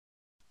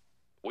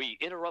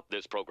interrupt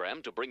this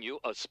program to bring you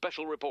a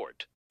special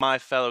report. My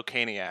fellow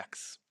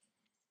Caniacs,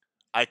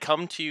 I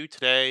come to you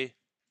today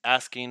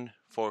asking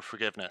for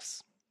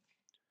forgiveness.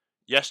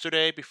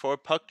 Yesterday, before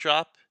puck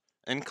drop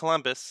in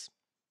Columbus,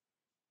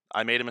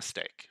 I made a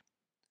mistake,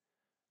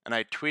 and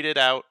I tweeted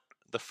out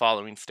the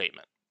following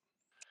statement.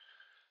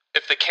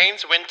 If the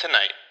Canes win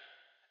tonight,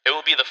 it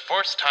will be the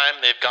first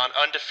time they've gone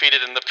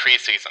undefeated in the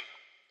preseason.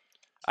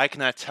 I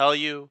cannot tell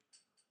you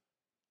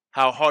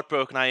how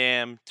heartbroken I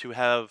am to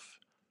have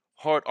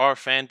hurt our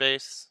fan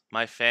base,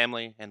 my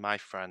family, and my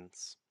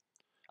friends.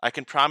 I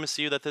can promise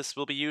you that this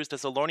will be used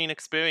as a learning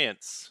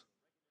experience,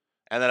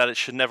 and that it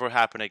should never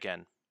happen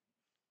again.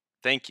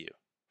 Thank you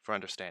for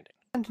understanding.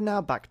 And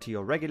now back to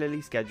your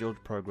regularly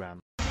scheduled program.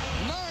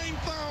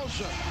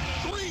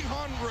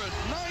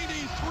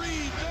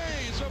 9,393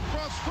 days of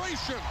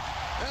frustration,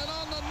 and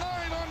on the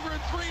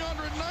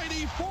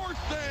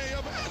 394th day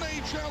of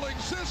NHL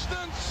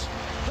existence,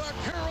 the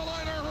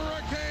Carolina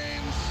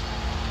Hurricanes,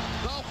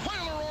 the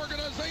Whaler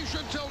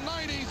organization till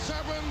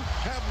 97,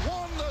 have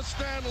won the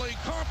Stanley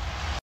Cup.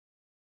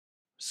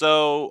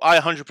 So I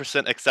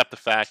 100% accept the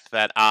fact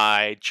that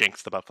I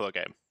jinxed the Buffalo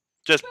game.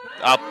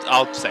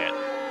 I'll say it.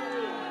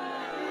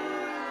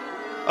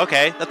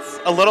 Okay, that's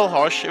a little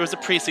harsh. It was a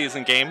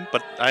preseason game,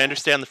 but I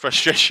understand the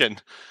frustration.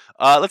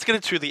 Let's get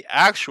into the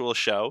actual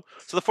show.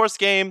 So the first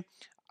game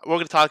we're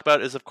going to talk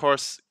about is, of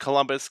course,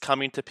 Columbus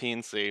coming to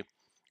PNC.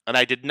 And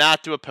I did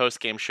not do a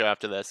post-game show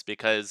after this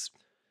because,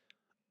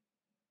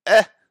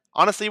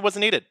 honestly, it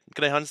wasn't needed.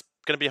 I'm going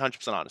to be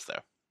 100% honest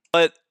there.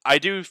 But I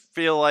do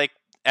feel like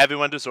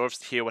everyone deserves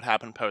to hear what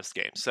happened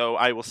post-game. So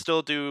I will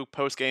still do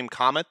post-game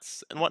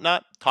comments and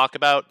whatnot, talk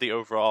about the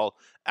overall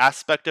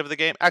aspect of the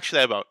game.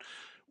 Actually, I won't.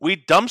 We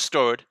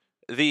dumpstered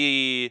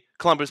the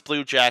Columbus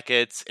Blue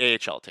Jackets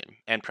AHL team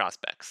and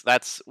prospects.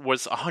 That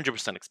was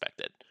 100%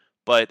 expected.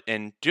 But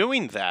in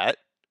doing that,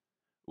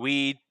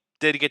 we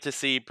did get to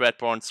see Brett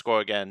Bourne score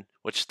again,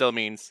 which still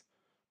means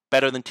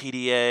better than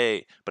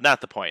TDA, but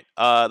not the point.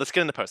 Let's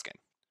get into postgame.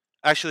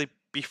 Actually,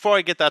 before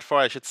I get that far,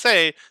 I should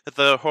say that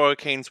the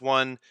Hurricanes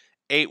won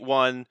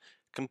 8-1,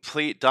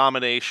 complete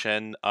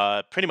domination.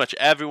 Pretty much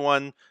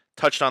everyone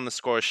touched on the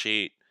score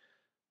sheet.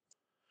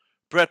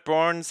 Brett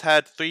Burns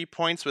had 3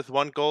 points with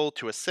 1 goal,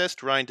 2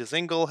 assists. Ryan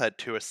Dzingel had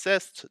 2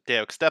 assists.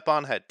 Derek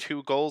Stepan had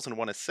 2 goals and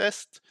 1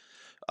 assist.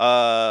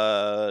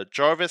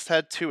 Jarvis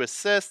had 2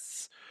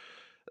 assists.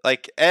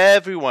 Like,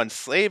 everyone.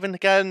 Slavin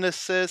got an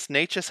assist.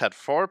 Natchez had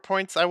 4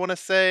 points, I want to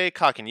say.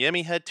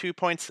 Kotkaniemi had 2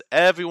 points.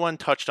 Everyone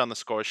touched on the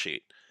score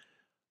sheet.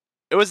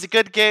 It was a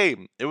good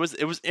game. It was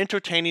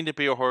entertaining to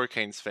be a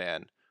Hurricanes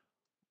fan.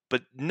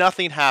 But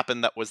nothing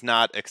happened that was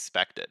not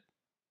expected.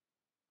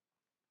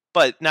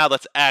 But now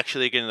let's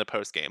actually get into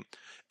postgame.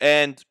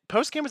 And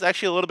postgame was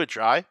actually a little bit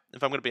dry,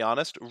 if I'm going to be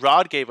honest.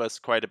 Rod gave us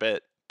quite a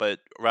bit,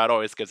 but Rod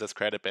always gives us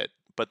quite a bit.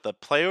 But the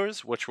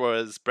players, which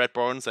was Brett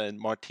Burns and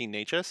Martin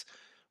Natchez,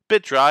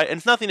 bit dry. And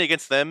it's nothing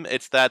against them.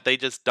 It's that they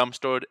just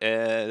dumpstered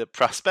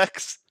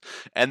prospects.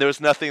 And there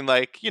was nothing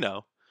like,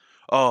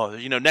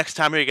 next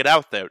time we get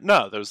out there.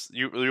 No,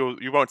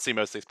 you won't see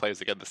most of these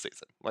players again this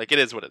season. Like, it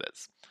is what it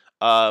is.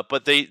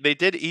 But they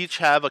did each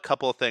have a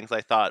couple of things I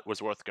thought was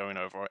worth going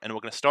over. And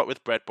we're going to start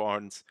with Brett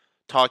Burns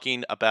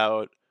talking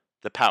about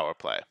the power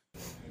play.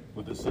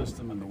 With the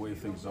system and the way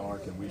things are,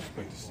 can we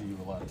expect to see you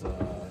light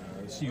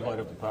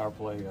up the power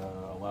play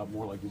a lot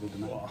more like you did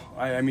tonight? Well,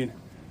 I mean,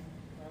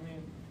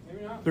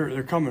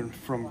 they're coming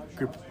from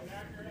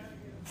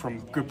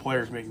good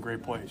players making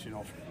great plays,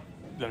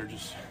 that are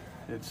just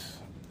it's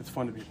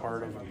fun to be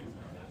part of.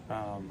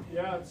 I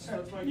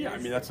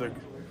mean that's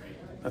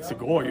the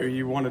goal.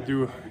 You want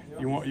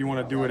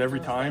to do it every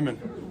time, and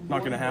not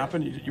going to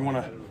happen. You want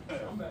to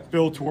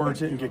build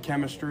towards it and get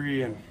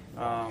chemistry and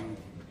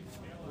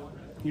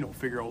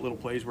figure out little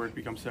plays where it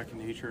becomes second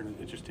nature, and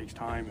it just takes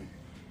time.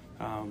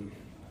 And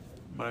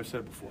but I've said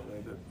it before,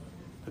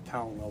 the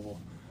talent level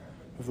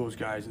of those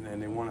guys, and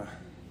then they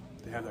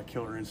have that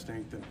killer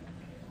instinct,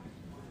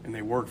 and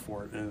they work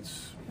for it, and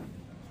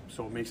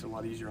so it makes it a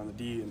lot easier on the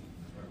D, and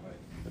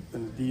the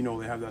D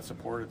they have that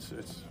support. It's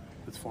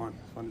fun.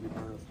 It's fun to be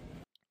part of.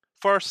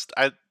 First,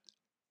 I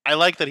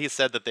like that he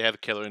said that they have a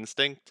killer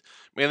instinct,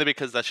 mainly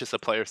because that's just a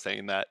player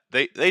saying that.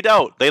 They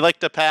don't. They like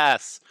to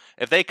pass.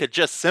 If they could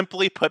just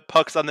simply put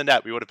pucks on the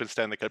net, we would have been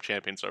Stanley Cup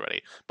champions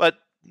already. But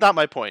not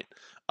my point.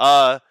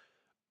 Our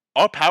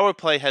power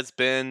play has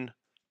been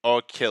our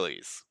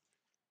Achilles.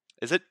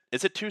 Is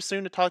it too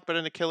soon to talk about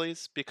an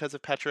Achilles because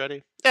of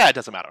Pacioretty? Yeah, it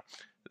doesn't matter.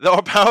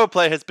 Our power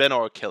play has been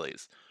our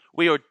Achilles.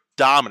 We are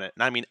dominant,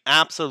 and I mean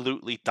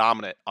absolutely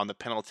dominant on the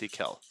penalty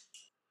kill.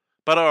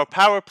 But our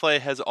power play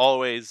has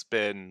always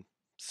been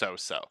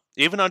so-so.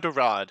 Even under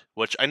Rod,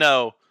 which I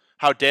know,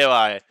 how dare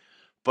I,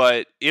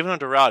 but even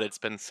under Rod, it's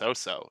been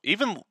so-so.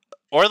 Even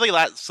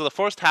so the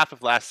first half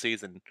of last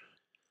season,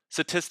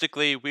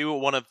 statistically, we were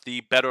one of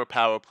the better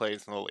power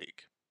plays in the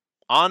league.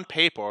 On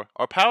paper,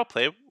 our power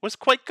play was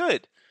quite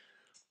good.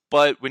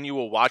 But when you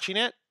were watching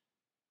it,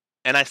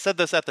 and I said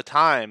this at the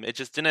time, it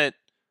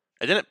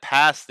didn't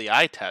pass the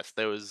eye test.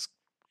 There was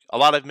a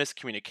lot of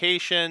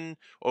miscommunication,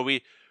 or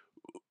we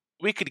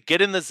we could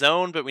get in the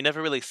zone, but we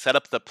never really set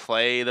up the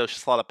play. There was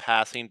just a lot of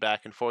passing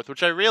back and forth,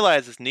 which I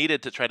realize is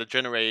needed to try to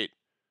generate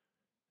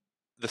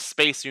the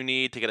space you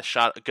need to get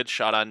a good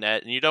shot on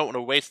net, and you don't want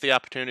to waste the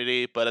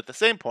opportunity, but at the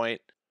same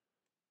point,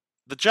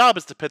 the job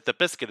is to put the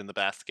biscuit in the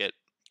basket,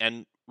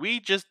 and we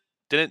just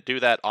didn't do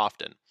that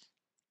often.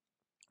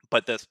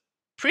 But this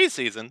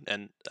preseason,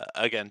 and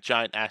again,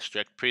 giant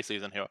asterisk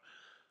preseason here,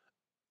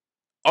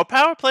 our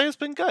power play has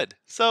been good.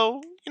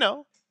 So,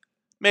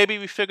 maybe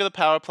we figure the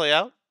power play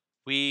out.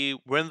 We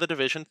win the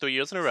division 3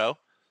 years in a row,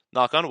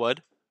 knock on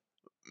wood,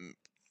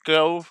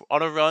 go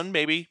on a run,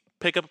 maybe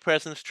pick up a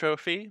President's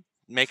Trophy,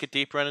 make a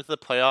deep run into the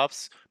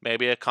playoffs,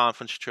 maybe a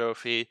conference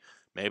trophy,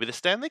 maybe the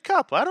Stanley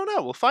Cup. I don't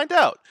know. We'll find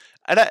out.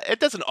 And it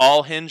doesn't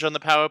all hinge on the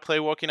power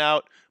play working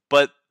out,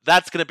 but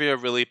that's going to be a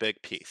really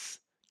big piece.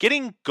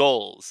 Getting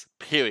goals,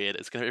 period,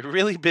 is going to be a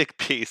really big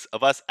piece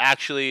of us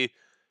actually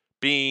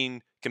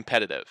being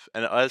competitive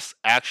and us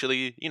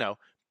actually,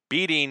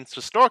 beating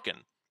Sostorkin,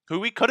 who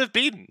we could have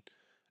beaten.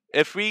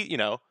 If we,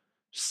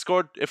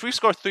 scored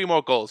 3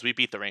 more goals, we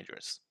beat the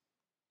Rangers.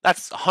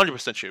 That's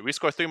 100% true. We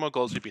score 3 more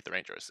goals, we beat the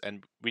Rangers,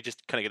 and we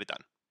just couldn't get it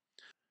done.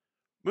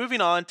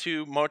 Moving on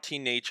to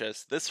Martin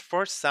Necas, this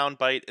first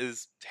soundbite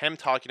is him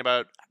talking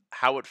about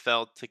how it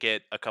felt to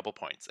get a couple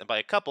points. And by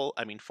a couple,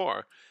 I mean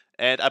 4.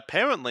 And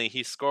apparently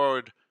he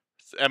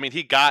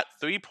got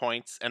 3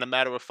 points in a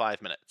matter of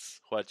 5 minutes,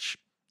 which,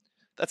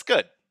 that's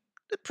good.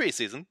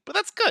 Preseason, but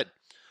that's good.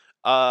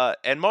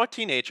 And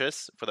Martin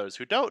Necas, for those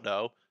who don't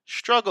know,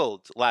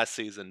 struggled last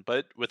season,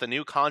 but with a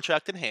new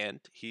contract in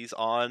hand, he's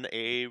on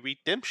a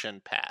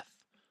redemption path.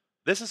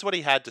 This is what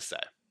he had to say.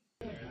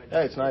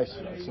 Yeah, it's nice.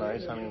 It's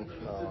nice. I mean,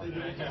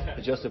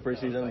 it's just a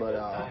preseason, but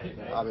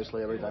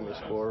obviously every time you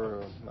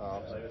score,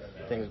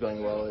 things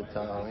going well,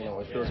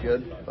 it feels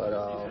good. But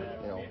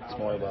it's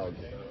more about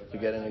to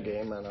get in the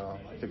game, and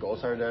if the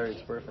goals are there,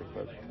 it's perfect.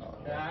 But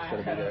it's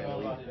going to be there in the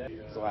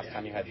league. It's the last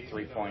time you had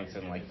 3 points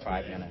in like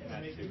 5 minutes.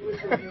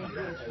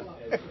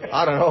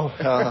 I don't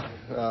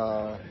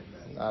know.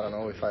 I don't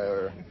know if I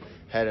ever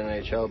had an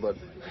NHL, but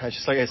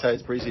just like I said,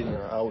 it's preseason.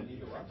 I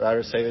would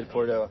rather save it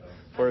for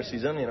a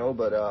season,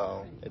 but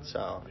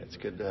it's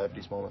good to have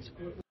these moments.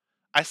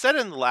 I said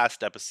in the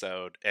last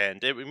episode,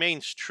 and it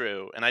remains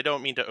true, and I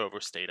don't mean to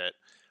overstate it,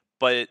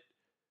 but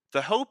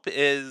the hope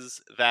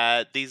is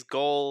that these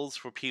goals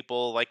for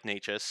people like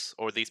Necas,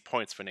 or these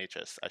points for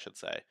Necas, I should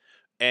say,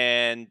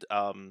 and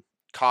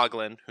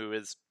Coghlan, who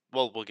is,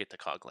 well, we'll get to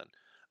Coghlan,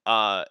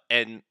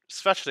 and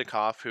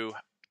Svechnikov, who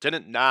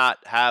didn't not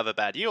have a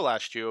bad year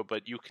last year,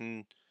 but you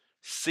can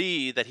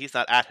see that he's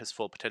not at his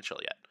full potential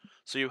yet.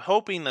 So you're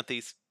hoping that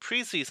these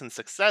preseason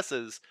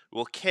successes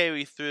will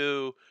carry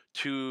through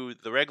to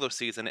the regular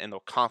season in their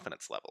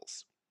confidence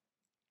levels.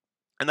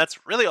 And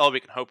that's really all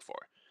we can hope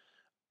for,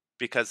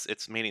 because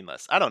it's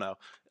meaningless. I don't know.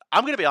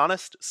 I'm going to be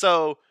honest.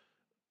 So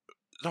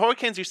the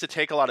Hurricanes used to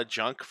take a lot of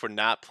junk for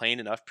not playing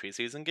enough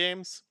preseason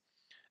games.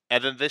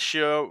 And then this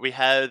year we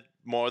had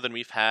more than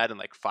we've had in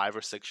like 5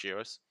 or 6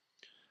 years.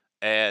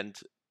 And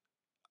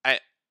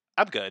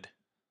I'm good.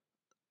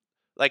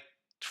 Like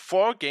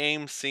 4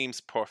 games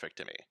seems perfect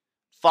to me.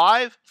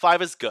 5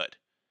 is good.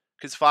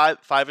 Because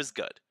 5 is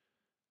good.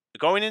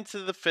 Going into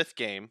the 5th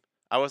game,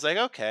 I was like,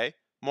 okay,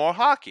 more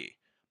hockey.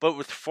 But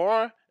with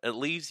 4, it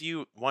leaves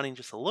you wanting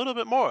just a little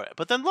bit more.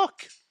 But then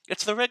look,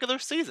 it's the regular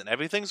season.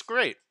 Everything's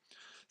great.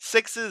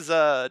 6 is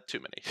too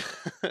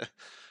many.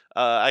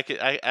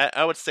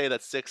 I would say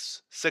that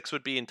 6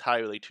 would be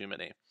entirely too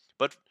many.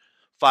 But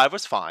 5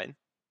 was fine.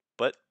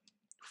 But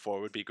 4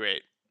 would be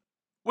great.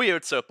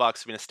 Weird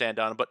soapbox being a stand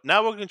on, but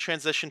now we're going to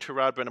transition to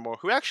Rod Brind'Amour,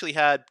 who actually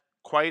had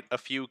quite a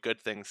few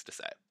good things to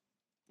say.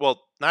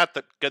 Well, not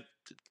the good,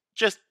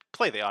 just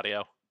play the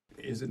audio.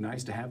 Is it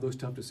nice to have those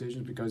tough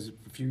decisions? Because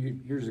a few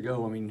years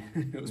ago, I mean,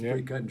 it was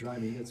pretty cut and dry. I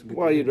mean, you had some good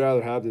well, you'd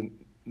rather have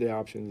the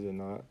options than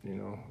not, I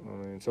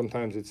mean,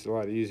 sometimes it's a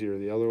lot easier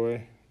the other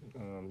way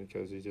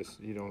because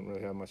you don't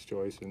really have much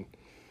choice.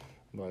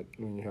 But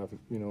when you have,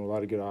 a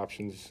lot of good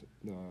options,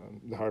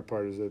 the hard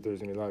part is that there's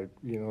going to be a lot of,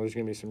 there's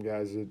going to be some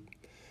guys that,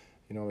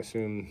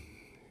 assume,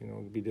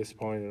 be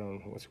disappointed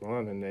on what's going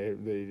on, and they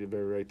have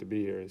every right to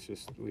be here. It's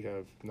just we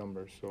have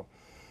numbers, so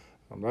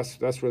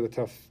that's where the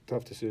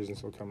tough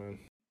decisions will come in.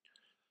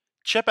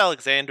 Chip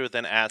Alexander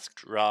then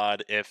asked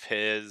Rod if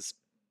his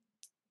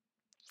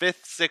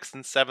 5th, 6th,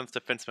 and 7th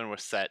defensemen were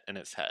set in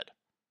his head,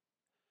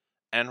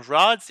 and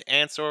Rod's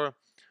answer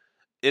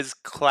is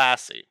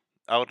classy.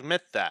 I'll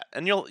admit that,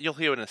 and you'll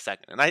hear it in a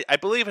second. And I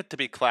believe it to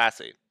be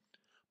classy,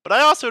 but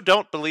I also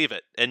don't believe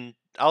it, and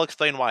I'll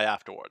explain why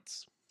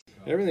afterwards.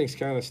 Everything's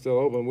kind of still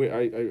open.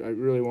 I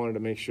really wanted to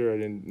make sure I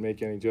didn't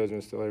make any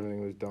judgments till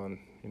everything was done.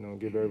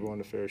 Give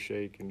everyone a fair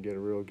shake and get a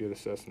real good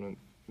assessment,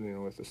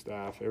 with the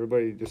staff.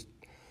 Everybody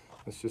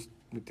let's just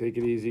take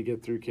it easy,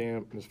 get through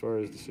camp as far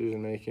as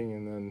decision making,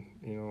 and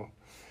then,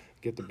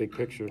 get the big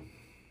picture.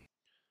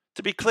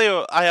 To be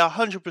clear, I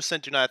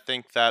 100% do not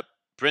think that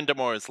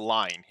Brind'Amour is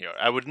lying here.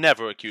 I would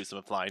never accuse him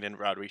of lying in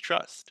Rod We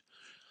Trust.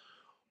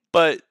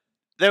 But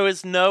there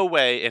is no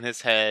way in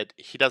his head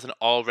he doesn't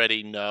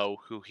already know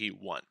who he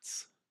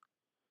wants.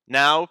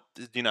 Now,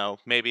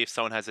 maybe if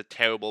someone has a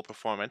terrible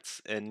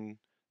performance in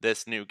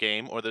this new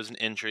game, or there's an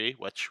injury,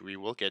 which we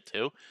will get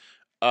to,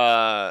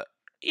 uh,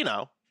 you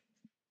know,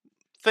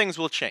 things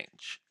will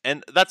change.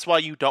 And that's why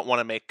you don't want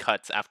to make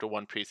cuts after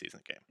one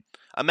preseason game.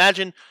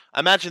 Imagine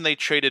they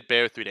traded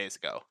Bear 3 days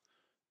ago,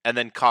 and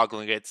then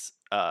Coughlin gets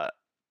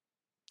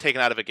taken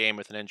out of a game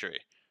with an injury.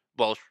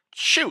 Well,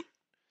 shoot!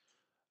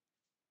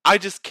 I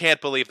just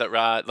can't believe that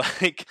Rod,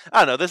 I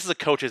don't know, this is a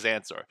coach's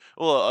answer.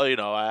 Well,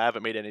 I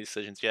haven't made any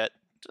decisions yet.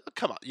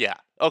 Come on, yeah,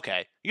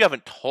 okay. You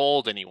haven't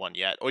told anyone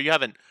yet, or you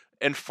haven't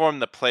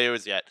informed the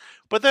players yet.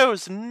 But there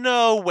was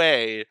no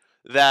way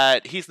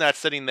that he's not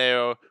sitting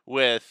there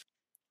with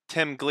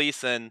Tim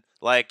Gleason,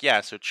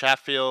 so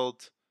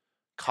Chatfield,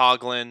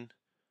 Coughlin,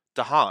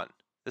 DeHaan.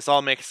 This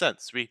all makes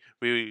sense.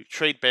 We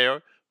trade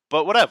Bear,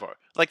 but whatever.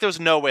 There's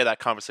no way that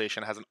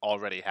conversation hasn't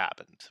already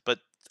happened. But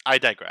I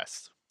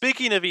digress.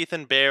 Speaking of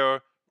Ethan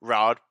Bear,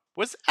 Rod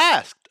was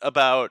asked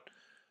about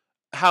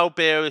how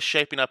Bear is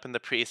shaping up in the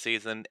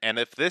preseason and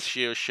if this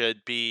year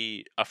should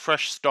be a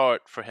fresh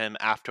start for him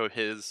after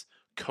his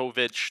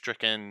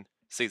COVID-stricken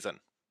season.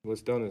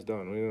 What's done is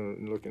done. We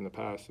don't look in the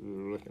past. We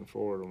were looking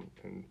forward,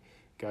 and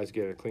guys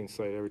get a clean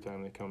slate every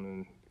time they come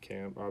in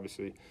camp.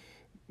 Obviously,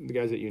 the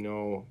guys that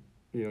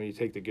you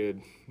take the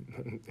good,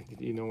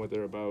 you know what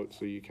they're about,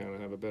 so you kind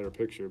of have a better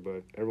picture,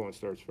 but everyone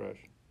starts fresh.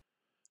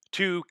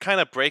 To kind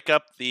of break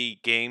up the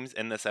games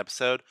in this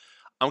episode,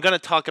 I'm going to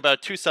talk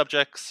about two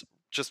subjects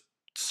just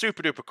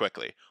super duper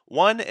quickly.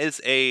 One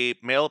is a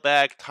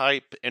mailbag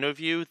type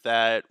interview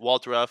that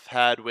Walter Ruff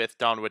had with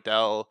Don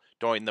Waddell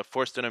during the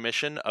forced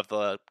intermission of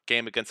the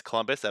game against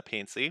Columbus at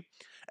PNC.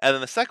 And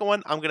then the second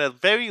one, I'm going to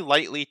very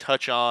lightly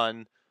touch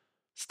on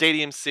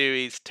Stadium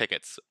Series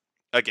tickets.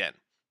 Again,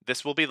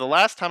 this will be the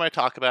last time I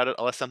talk about it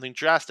unless something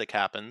drastic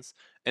happens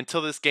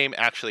until this game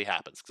actually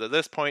happens. Because at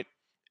this point,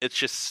 it's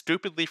just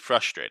stupidly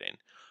frustrating.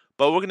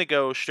 But we're going to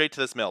go straight to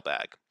this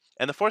mailbag.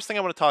 And the first thing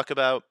I want to talk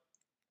about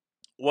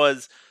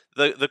was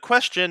the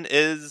question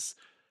is,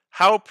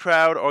 how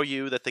proud are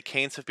you that the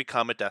Canes have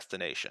become a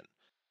destination?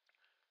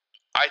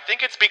 I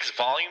think it speaks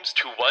volumes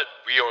to what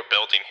we are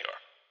building here.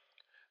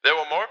 There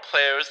were more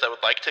players that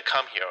would like to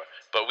come here,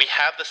 but we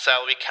have the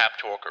salary cap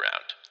to work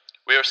around.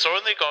 We are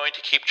certainly going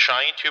to keep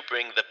trying to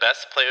bring the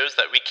best players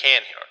that we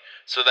can here,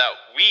 so that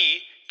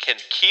we can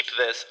keep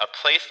this a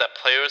place that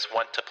players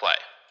want to play.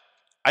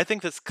 I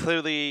think this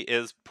clearly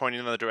is pointing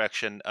in the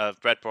direction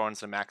of Brett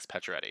Barnes and Max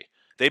Pacioretty.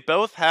 They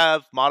both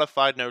have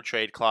modified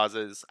no-trade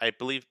clauses. I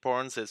believe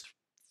Barnes is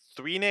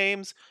 3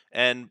 names,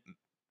 and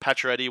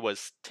Pacioretty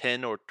was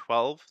 10 or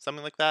 12,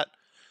 something like that.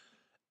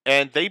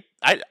 And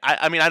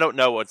I mean, I don't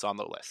know what's on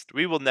the list.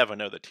 We will never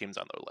know the teams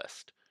on their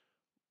list.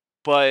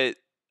 But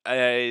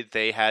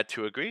they had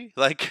to agree.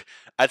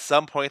 At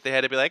some point, they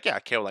had to be like, yeah,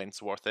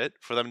 Carolina's worth it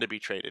for them to be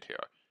traded here.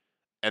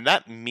 And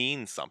that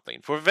means something.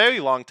 For a very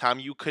long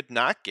time, you could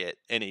not get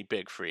any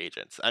big free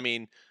agents. I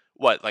mean,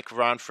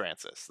 Ron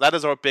Francis? That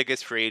is our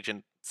biggest free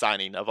agent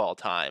signing of all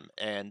time.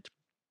 And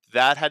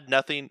that had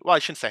nothing, well, I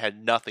shouldn't say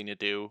had nothing to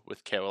do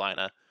with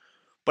Carolina.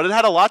 But it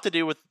had a lot to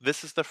do with,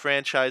 this is the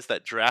franchise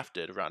that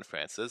drafted Ron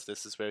Francis.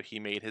 This is where he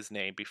made his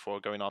name before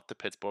going off to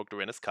Pittsburgh to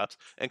win his cups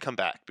and come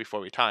back before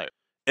retiring.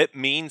 It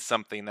means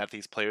something that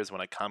these players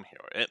want to come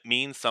here. It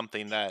means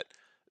something that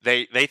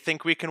they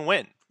think we can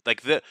win.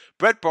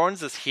 Brett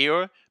Barnes is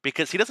here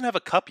because he doesn't have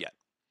a cup yet.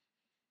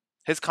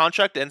 His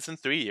contract ends in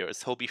 3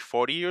 years. He'll be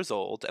 40 years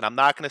old, and I'm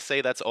not going to say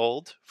that's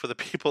old for the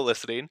people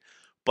listening,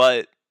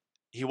 but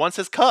he wants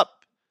his cup.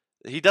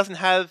 He doesn't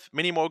have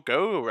many more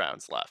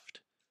go-arounds left.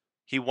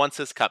 He wants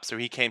his cup, so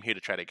he came here to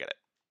try to get it,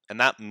 and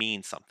that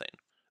means something.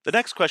 The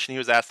next question he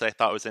was asked that I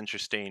thought was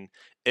interesting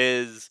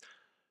is,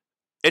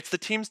 it's the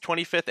team's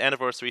 25th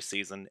anniversary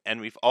season,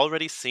 and we've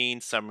already seen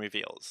some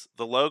reveals.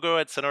 The logo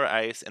at center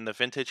ice and the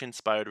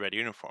vintage-inspired red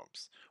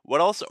uniforms. What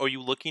else are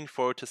you looking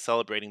forward to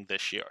celebrating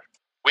this year?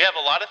 We have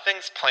a lot of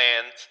things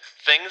planned,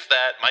 things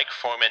that Mike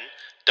Foreman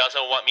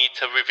doesn't want me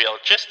to reveal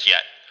just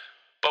yet.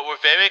 But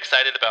we're very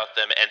excited about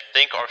them and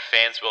think our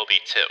fans will be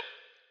too.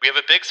 We have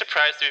a big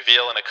surprise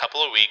reveal in a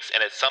couple of weeks,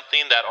 and it's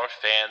something that our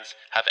fans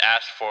have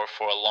asked for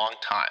a long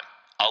time.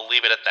 I'll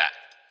leave it at that.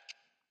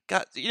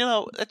 God,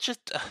 it's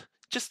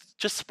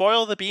just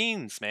spoil the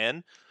beans,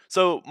 man.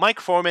 So Mike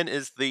Foreman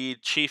is the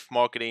chief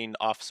marketing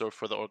officer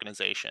for the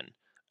organization.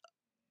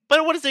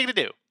 But what is he going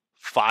to do?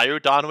 Fire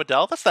Don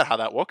Waddell? That's not how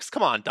that works.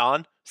 Come on,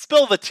 Don.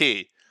 Spill the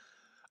tea.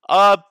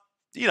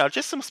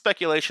 Just some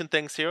speculation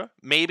things here.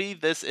 Maybe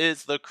this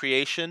is the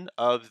creation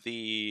of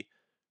the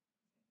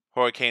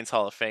Hurricanes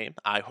Hall of Fame.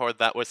 I heard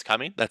that was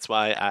coming. That's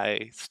why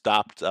I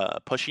stopped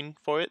pushing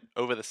for it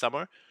over the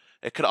summer.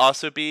 It could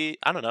also be,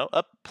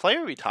 a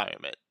player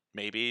retirement.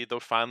 Maybe they're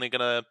finally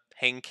going to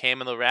hang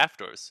Cam in the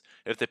rafters.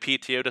 If the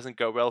PTO doesn't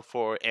go well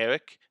for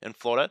Eric in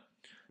Florida,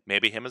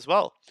 maybe him as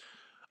well.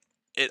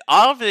 It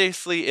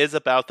obviously is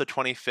about the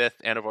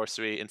 25th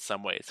anniversary in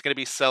some way. It's going to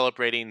be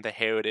celebrating the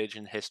heritage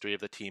and history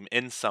of the team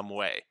in some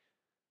way.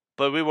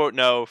 But we won't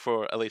know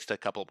for at least a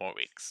couple more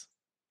weeks.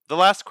 the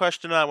last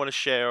question I want to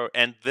share,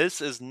 and this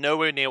is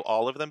nowhere near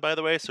all of them, by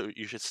the way, so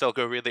you should still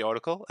go read the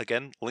article.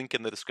 Again, link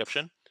in the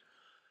description.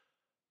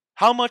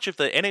 How much of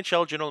the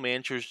NHL general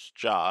manager's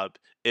job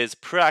is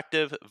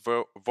proactive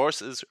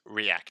versus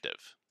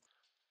reactive?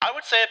 I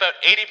would say about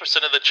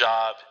 80% of the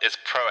job is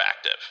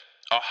proactive.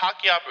 Our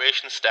hockey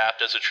operations staff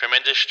does a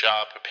tremendous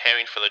job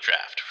preparing for the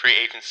draft, free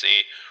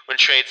agency, when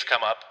trades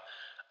come up.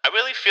 I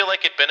really feel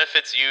like it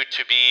benefits you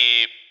to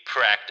be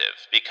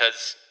proactive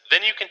because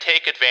then you can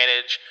take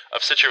advantage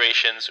of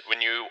situations when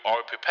you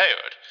are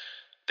prepared.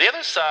 The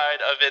other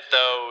side of it,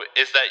 though,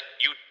 is that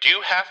you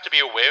do have to be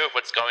aware of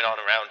what's going on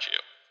around you.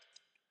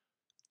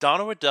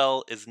 Don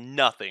Waddell is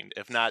nothing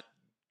if not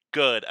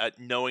good at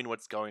knowing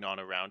what's going on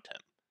around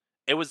him.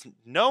 It was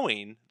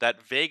knowing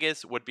that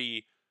Vegas would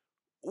be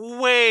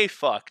way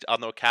fucked on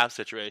the cap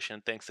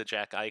situation thanks to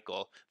Jack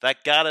Eichel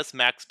that got us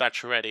Max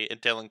Pacioretty and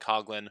Dylan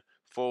Coghlan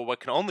for what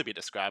can only be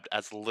described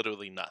as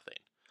literally nothing.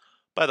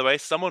 By the way,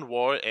 someone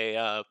wore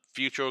a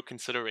future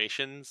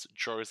considerations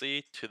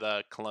jersey to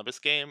the Columbus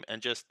game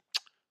and just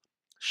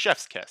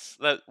chef's kiss.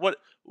 What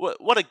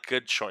a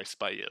good choice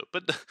by you.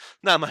 But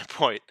not my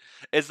point.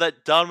 Is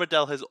that Don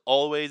Waddell has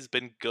always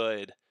been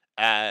good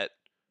at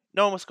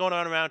knowing what's going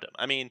on around him.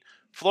 I mean,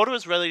 Florida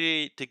was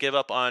ready to give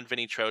up on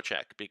Vinny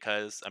Trocheck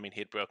because, I mean,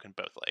 he had broken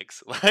both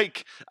legs.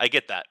 Like, I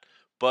get that.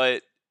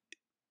 But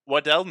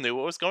Waddell knew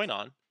what was going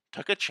on,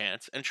 took a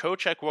chance, and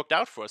Trocheck worked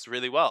out for us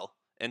really well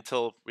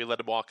until we let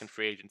him walk in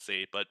free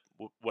agency. But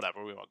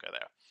whatever, we won't go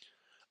there.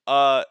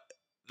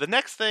 The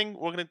next thing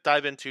we're going to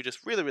dive into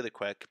just really, really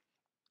quick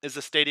is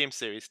the Stadium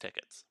Series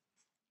tickets.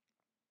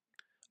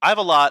 I have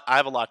a lot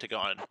to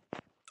go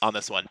on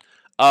this one.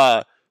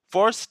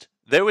 First,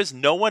 there is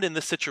no one in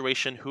this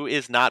situation who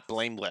is not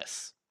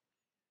blameless.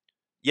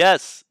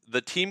 Yes,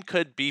 the team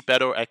could be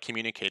better at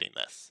communicating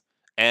this.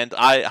 And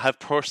I have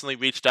personally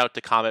reached out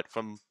to comment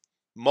from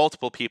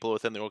multiple people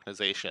within the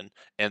organization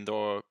and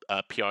their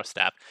PR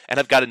staff, and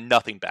have gotten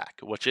nothing back,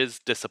 which is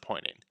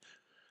disappointing.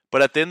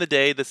 But at the end of the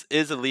day, this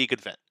is a league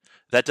event.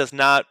 That does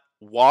not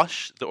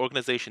wash the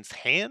organization's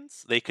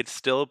hands. They could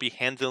still be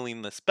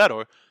handling this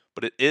better,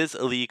 but it is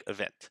a league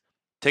event.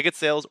 Ticket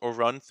sales are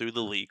run through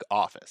the league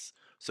office.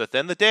 So at the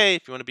end of the day,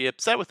 if you want to be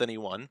upset with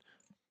anyone,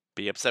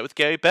 be upset with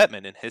Gary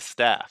Bettman and his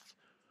staff.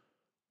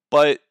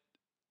 But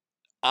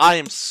I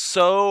am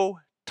so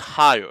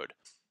tired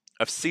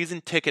of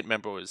season ticket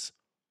members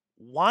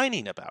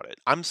whining about it.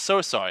 I'm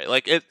so sorry.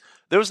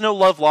 There was no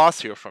love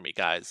lost here for me,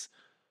 guys.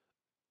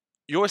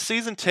 You're a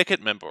season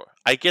ticket member.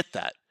 I get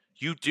that.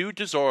 You do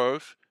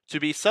deserve to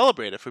be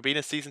celebrated for being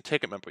a season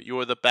ticket member. You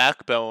are the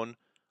backbone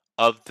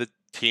of the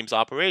team's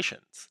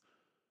operations.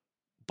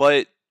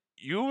 But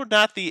you're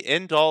not the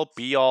end-all,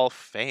 be-all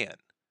fan.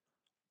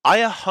 I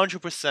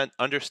 100%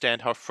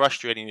 understand how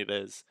frustrating it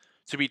is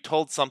to be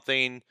told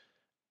something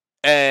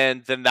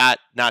and then that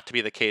not to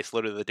be the case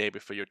literally the day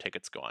before your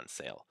tickets go on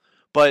sale.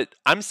 But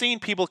I'm seeing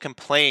people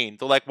complain.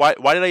 They're like, why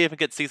did I even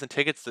get season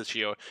tickets this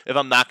year if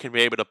I'm not going to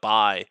be able to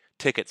buy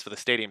tickets for the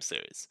Stadium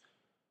Series?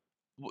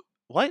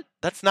 What?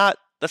 That's not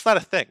a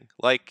thing.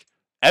 Like,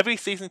 every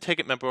season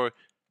ticket member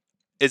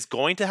is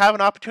going to have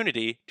an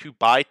opportunity to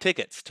buy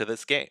tickets to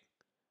this game.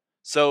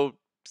 So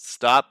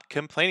stop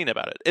complaining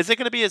about it. Is it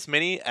going to be as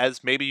many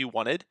as maybe you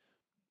wanted?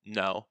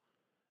 No.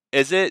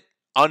 Is it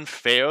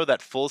unfair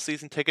that full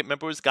season ticket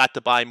members got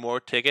to buy more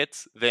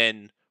tickets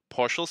than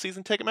partial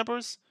season ticket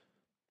members?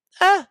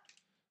 I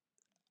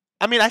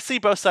mean, I see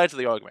both sides of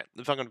the argument,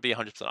 if I'm going to be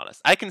 100% honest.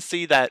 I can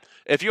see that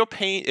if you're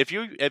paying, if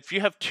you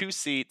have 2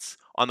 seats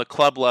on the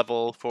club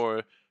level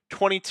for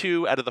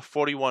 22 out of the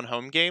 41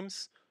 home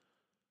games,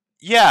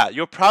 yeah,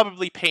 you're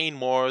probably paying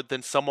more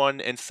than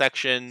someone in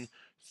section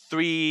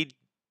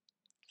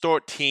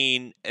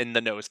 313 in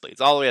the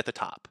nosebleeds, all the way at the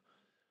top.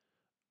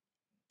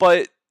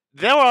 But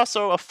they're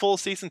also a full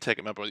season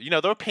ticket member. You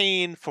know, they're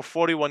paying for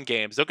 41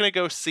 games. They're going to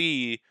go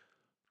see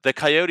the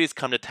Coyotes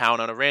come to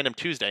town on a random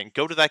Tuesday and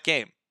go to that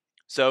game.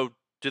 So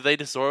do they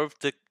deserve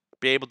to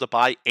be able to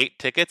buy 8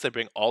 tickets and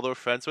bring all their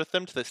friends with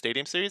them to the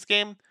Stadium Series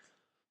game?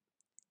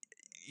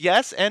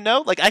 Yes and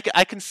no. Like,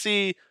 I can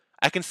see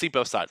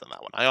both sides on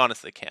that one. I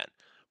honestly can.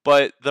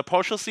 But the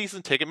partial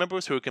season ticket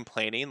members who are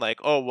complaining, like,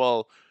 oh,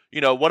 well,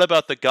 you know, what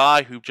about the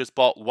guy who just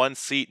bought 1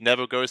 seat,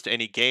 never goes to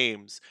any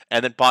games,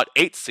 and then bought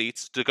 8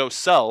 seats to go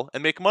sell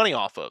and make money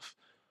off of?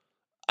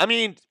 I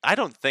mean, I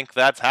don't think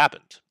that's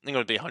happened. I'm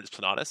going to be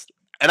 100% honest.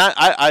 And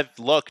I've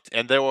looked,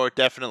 and there were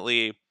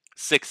definitely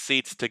 6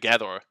 seats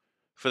together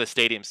for the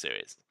Stadium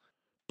Series.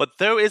 But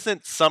there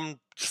isn't some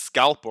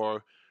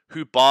scalper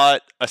who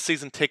bought a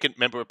season ticket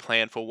member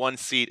plan for 1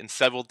 seat in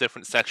several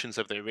different sections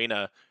of the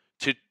arena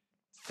to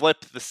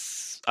flip the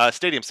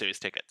Stadium Series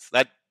tickets.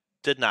 That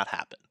did not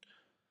happen.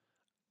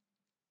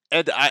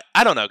 And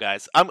I don't know,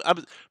 guys.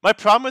 My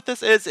problem with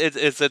this is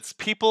it's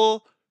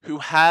people who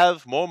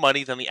have more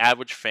money than the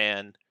average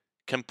fan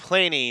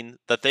complaining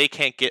that they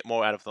can't get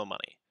more out of their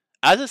money.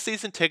 As a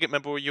season ticket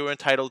member, you're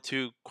entitled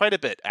to quite a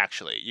bit,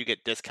 actually. You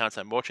get discounts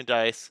on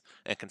merchandise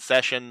and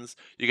concessions.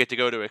 You get to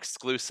go to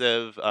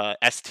exclusive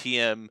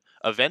STM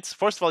events.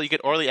 First of all, you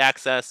get early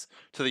access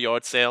to the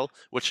yard sale,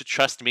 which,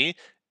 trust me,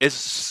 is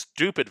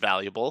stupid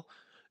valuable.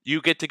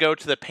 You get to go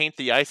to the Paint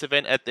the Ice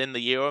event at the end of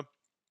the year.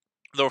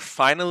 They're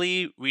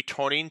finally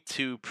returning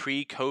to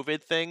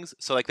pre-COVID things.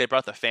 So, like, they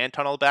brought the fan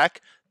tunnel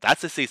back.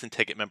 That's a season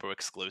ticket member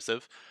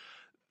exclusive.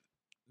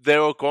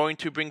 They're going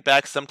to bring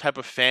back some type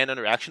of fan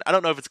interaction. I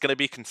don't know if it's going to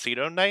be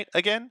Casino Night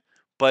again,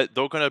 but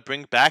they're going to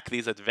bring back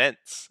these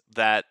events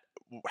that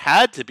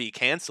had to be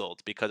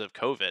canceled because of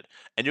COVID,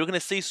 and you're going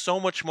to see so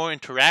much more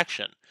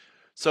interaction.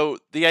 So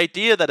the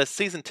idea that a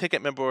season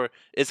ticket member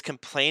is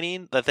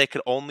complaining that they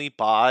could only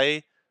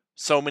buy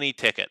so many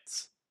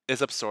tickets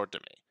is absurd to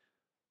me.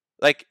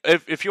 Like,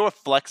 if you're a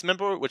flex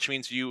member, which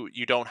means you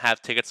don't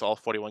have tickets to all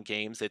 41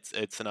 games,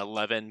 it's an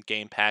 11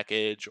 game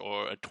package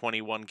or a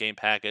 21 game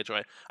package,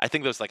 or I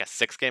think there's like a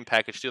 6 game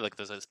package too. Like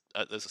there's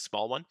a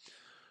small one,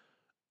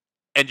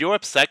 and you're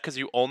upset because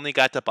you only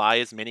got to buy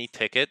as many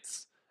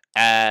tickets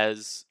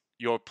as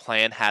your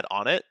plan had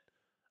on it.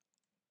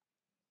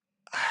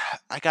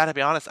 I gotta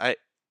be honest,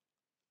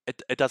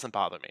 it doesn't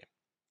bother me.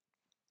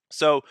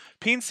 So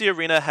PNC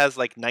Arena has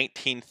like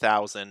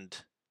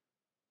 19,000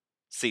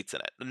 seats in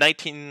it.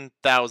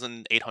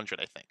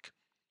 19,800, I think.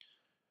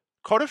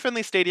 Carter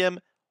Finley Stadium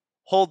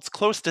holds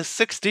close to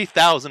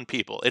 60,000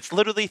 people. It's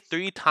literally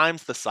 3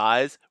 times the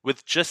size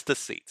with just the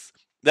seats.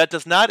 That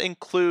does not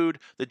include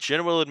the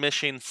general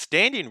admission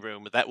standing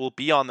room that will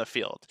be on the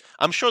field.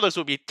 I'm sure those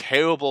will be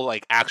terrible,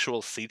 like,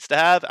 actual seats to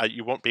have.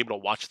 You won't be able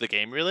to watch the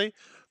game, really.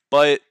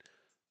 But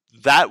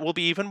that will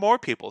be even more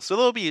people. So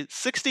there will be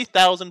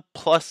 60,000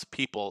 plus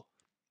people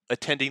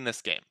attending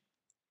this game.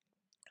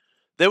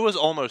 There was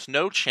almost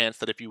no chance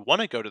that if you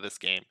want to go to this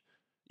game,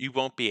 you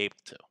won't be able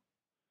to.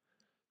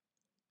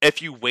 If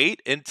you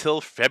wait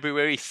until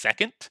February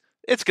 2nd,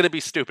 it's going to be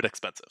stupid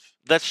expensive.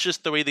 That's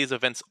just the way these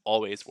events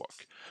always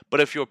work.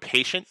 But if you're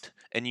patient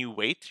and you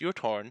wait your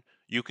turn,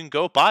 you can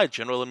go buy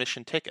general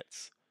admission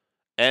tickets.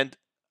 And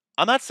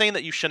I'm not saying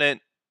that you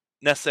shouldn't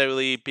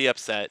necessarily be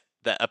upset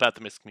about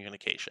the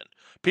miscommunication.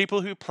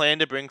 People who plan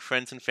to bring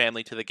friends and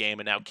family to the game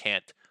and now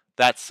can't,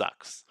 that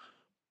sucks.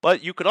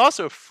 But you could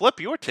also flip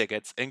your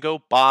tickets and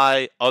go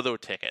buy other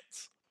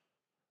tickets.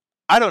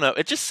 I don't know.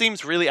 It just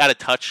seems really out of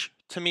touch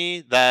to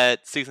me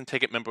that season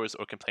ticket members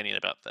are complaining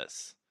about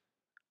this.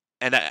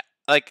 And I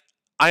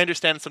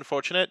understand it's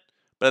unfortunate,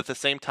 but at the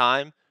same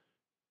time,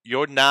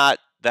 you're not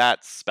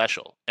that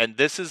special. And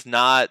this is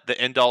not the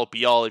end-all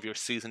be-all of your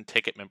season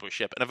ticket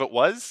membership. And if it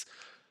was,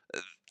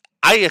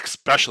 I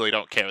especially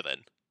don't care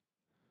then.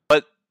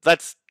 But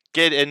let's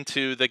get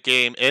into the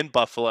game in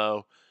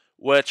Buffalo,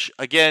 which,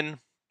 again,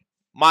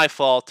 my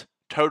fault,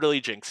 totally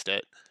jinxed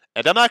it.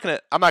 And I'm not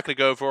gonna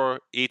go over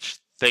each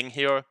thing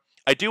here.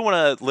 I do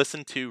want to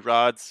listen to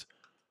Rod's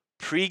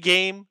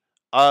pre-game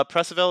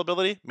press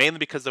availability, mainly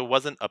because there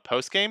wasn't a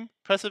post-game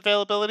press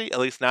availability, at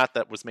least not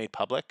that was made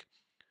public.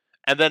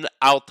 And then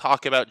I'll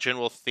talk about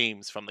general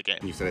themes from the game.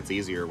 You said it's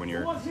easier when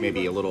you're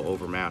maybe a little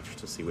overmatched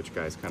to see which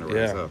guys kind of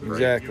rise up, right?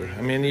 Exactly.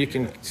 I mean, you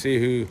can see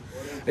who,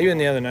 even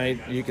the other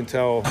night, you can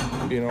tell,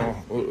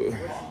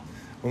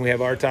 when we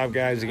have our top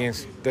guys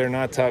against their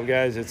not top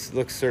guys, it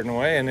looks a certain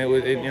way, and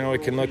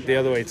it can look the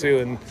other way too.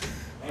 And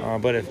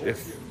but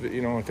if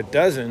it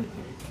doesn't,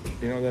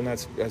 then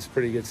that's a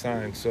pretty good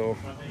sign. So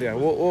yeah,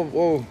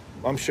 we'll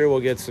I'm sure we'll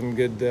get some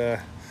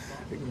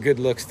good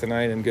looks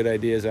tonight and good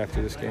ideas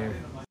after this game.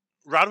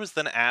 Rod was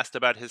then asked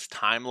about his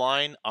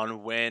timeline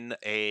on when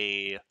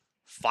a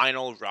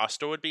final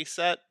roster would be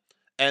set,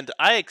 and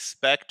I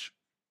expect,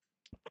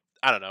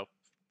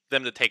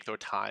 them to take their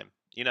time.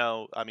 You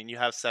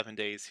have 7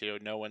 days here.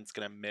 No one's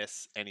going to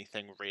miss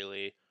anything,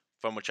 really,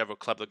 from whichever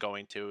club they're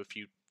going to if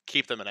you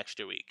keep them an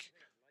extra week.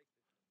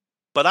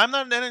 But I'm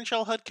not an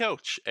NHL head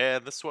coach,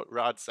 and this is what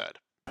Rod said.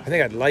 I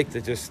think I'd like to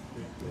just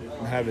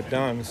have it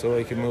done so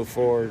we can move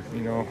forward,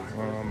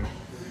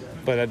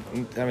 But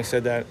having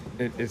said that,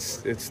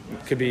 it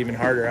could be even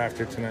harder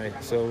after tonight.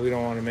 So we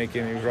don't want to make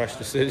any rush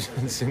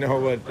decisions,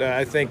 But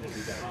I think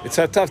it's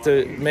tough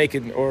to make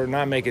it or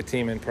not make a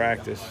team in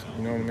practice.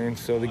 You know what I mean?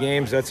 So the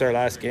games, that's our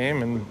last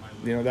game, and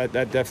that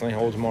definitely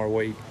holds more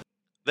weight.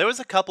 There was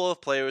a couple of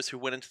players who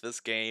went into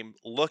this game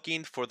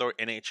looking for their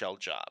NHL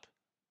job.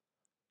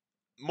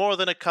 More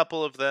than a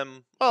couple of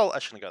them. Well, I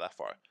shouldn't go that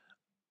far.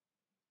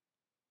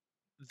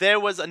 There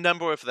was a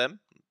number of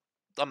them.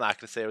 I'm not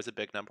going to say it was a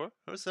big number.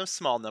 It was a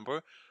small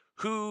number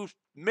who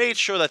made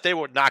sure that they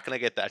were not going to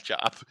get that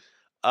job.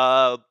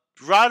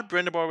 Rod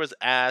Brind'Amour was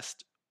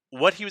asked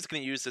what he was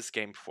going to use this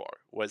game for.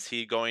 Was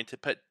he going to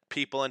put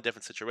people in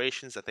different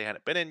situations that they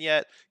hadn't been in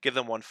yet, give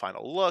them one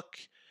final look?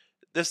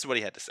 This is what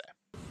he had to say.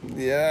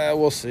 Yeah,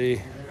 we'll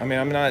see. I mean,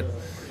 I'm not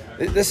 –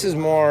 this is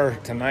more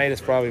 – tonight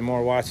it's probably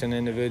more watching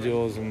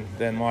individuals and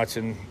then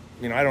watching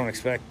 – I don't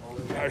expect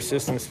our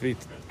systems to be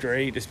 –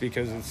 great just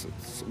because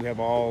we have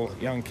all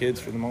young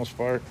kids for the most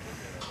part.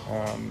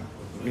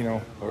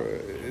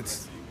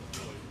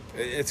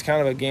 It's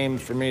kind of a game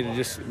for me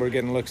to we're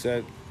getting looks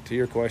at to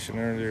your question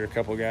earlier, a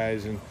couple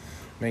guys and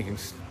making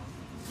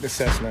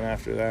assessment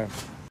after that.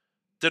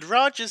 Did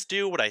Rod just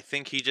do what I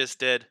think he just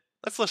did?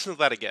 Let's listen to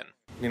that again.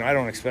 You know, I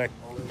don't expect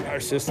our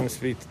systems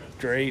to be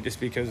great just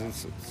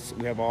because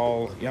we have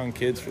all young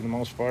kids for the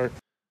most part.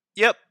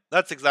 Yep,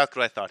 that's exactly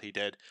what I thought he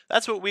did.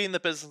 That's what we in the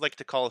business like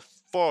to call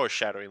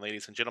foreshadowing,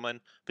 ladies and gentlemen,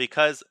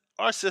 because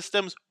our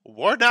systems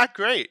were not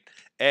great,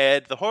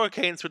 and the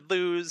Hurricanes would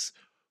lose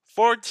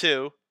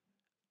 4-2.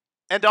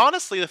 And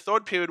honestly, the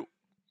third period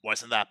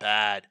wasn't that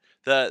bad.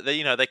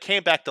 They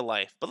came back to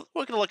life. But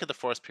we're going to look at the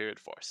first period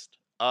first.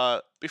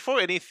 Before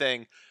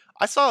anything,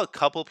 I saw a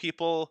couple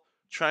people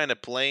trying to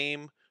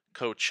blame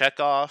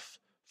Kochetkov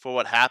for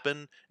what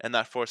happened in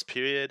that first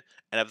period.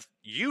 And if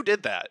you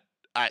did that,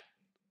 I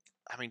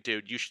mean,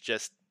 dude, you should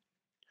just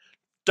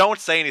don't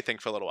say anything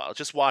for a little while.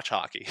 Just watch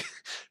hockey.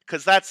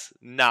 Because that's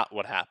not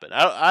what happened.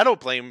 I don't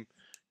blame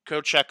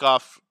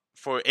Kochetkov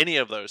for any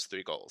of those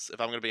 3 goals,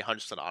 if I'm going to be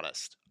 100%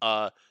 honest.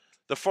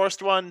 The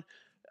first one,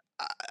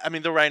 I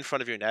mean, they're right in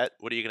front of your net.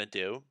 What are you going to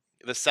do?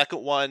 The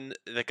second one,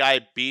 the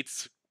guy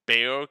beats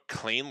Bayer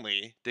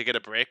cleanly to get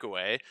a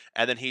breakaway,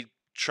 and then he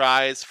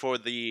tries for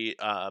the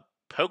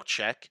poke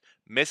check,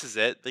 misses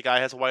it. The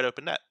guy has a wide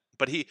open net.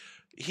 But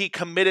he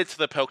committed to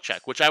the poke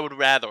check, which I would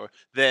rather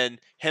than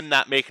him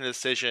not making a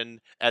decision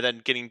and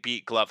then getting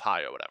beat glove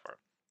high or whatever.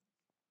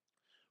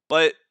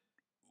 But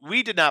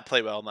we did not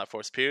play well in that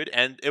first period,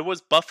 and it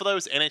was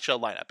Buffalo's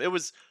NHL lineup. It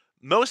was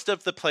most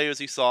of the players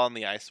you saw on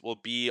the ice will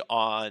be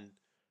on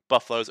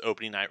Buffalo's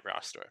opening night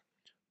roster.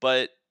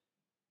 But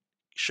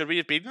should we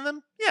have beaten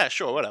them? Yeah,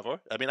 sure, whatever.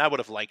 I mean, I would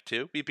have liked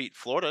to. We beat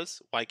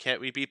Florida's. Why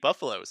can't we beat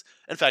Buffalo's?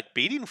 In fact,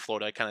 beating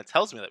Florida kind of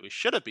tells me that we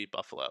should have beat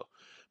Buffalo.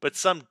 But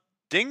some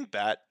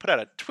dingbat put out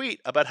a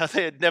tweet about how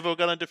they had never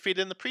gone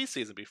undefeated in the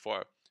preseason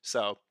before.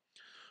 So,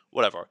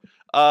 whatever.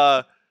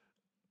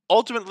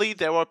 Ultimately,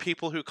 there were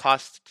people who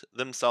cost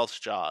themselves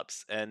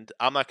jobs, and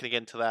I'm not going to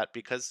get into that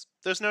because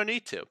there's no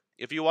need to.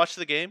 If you watch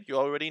the game, you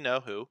already know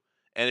who,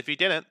 and if you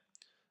didn't,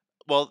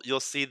 well, you'll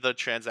see the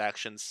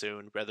transactions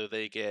soon, whether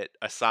they get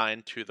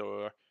assigned to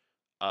their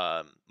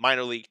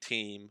minor league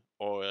team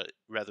or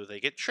whether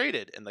they get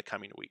traded in the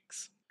coming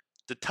weeks.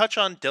 To touch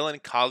on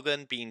Dylan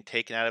Coghlan being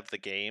taken out of the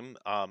game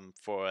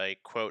for a,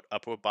 quote,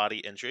 upper body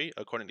injury,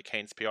 according to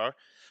Canes PR,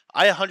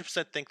 I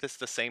 100% think this is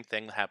the same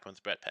thing that happened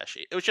with Brett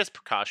Pesce. It was just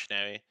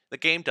precautionary. The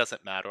game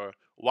doesn't matter.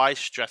 Why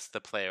stress the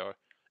player?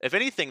 If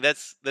anything,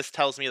 this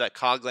tells me that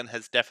Coghlan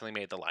has definitely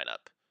made the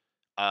lineup,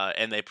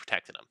 and they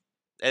protected him.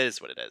 It is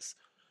what it is.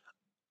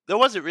 There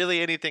wasn't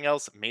really anything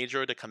else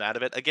major to come out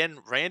of it. Again,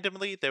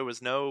 randomly, there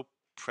was no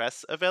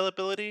press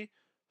availability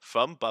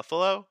from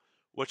Buffalo,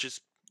 which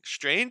is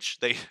strange.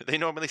 They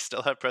normally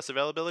still have press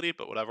availability,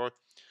 but whatever.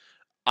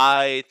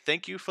 I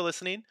thank you for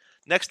listening.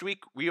 Next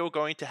week, we are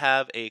going to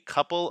have a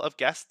couple of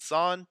guests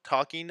on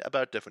talking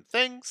about different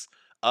things.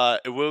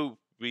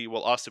 We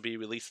will also be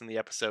releasing the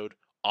episode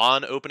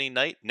on opening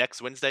night.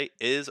 Next Wednesday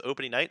is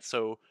opening night,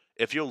 so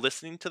if you're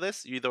listening to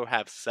this, you either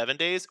have 7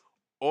 days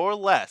or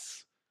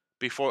less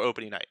before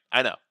opening night.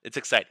 I know, it's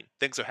exciting.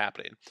 Things are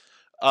happening.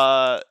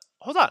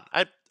 Hold on.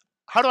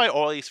 How do I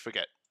always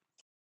forget?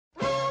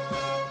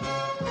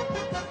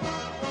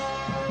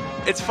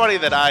 It's funny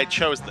that I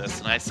chose this,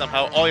 and I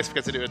somehow always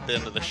forget to do it at the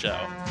end of the show.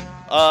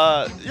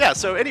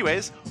 So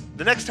anyways,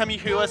 the next time you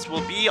hear us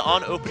will be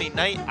on opening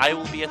night. I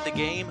will be at the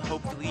game.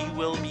 Hopefully you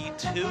will be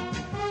too.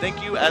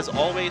 Thank you, as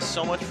always,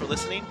 so much for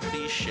listening.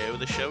 Please share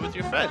the show with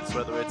your friends,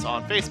 whether it's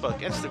on Facebook,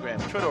 Instagram,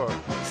 Twitter,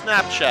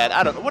 Snapchat,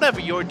 I don't know, whatever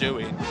you're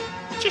doing.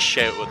 Just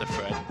share it with a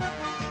friend.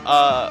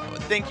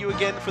 Thank you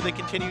again for the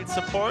continued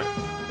support.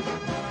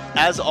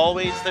 As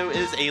always, there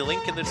is a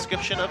link in the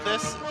description of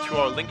this to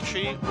our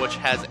Linktree, which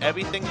has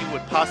everything you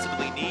would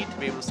possibly need to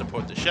be able to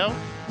support the show.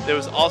 There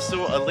is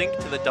also a link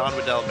to the Don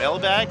Waddell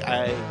mailbag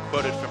I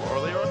quoted from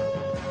earlier.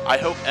 I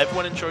hope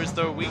everyone enjoys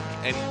their week,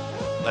 and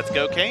let's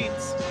go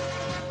Canes!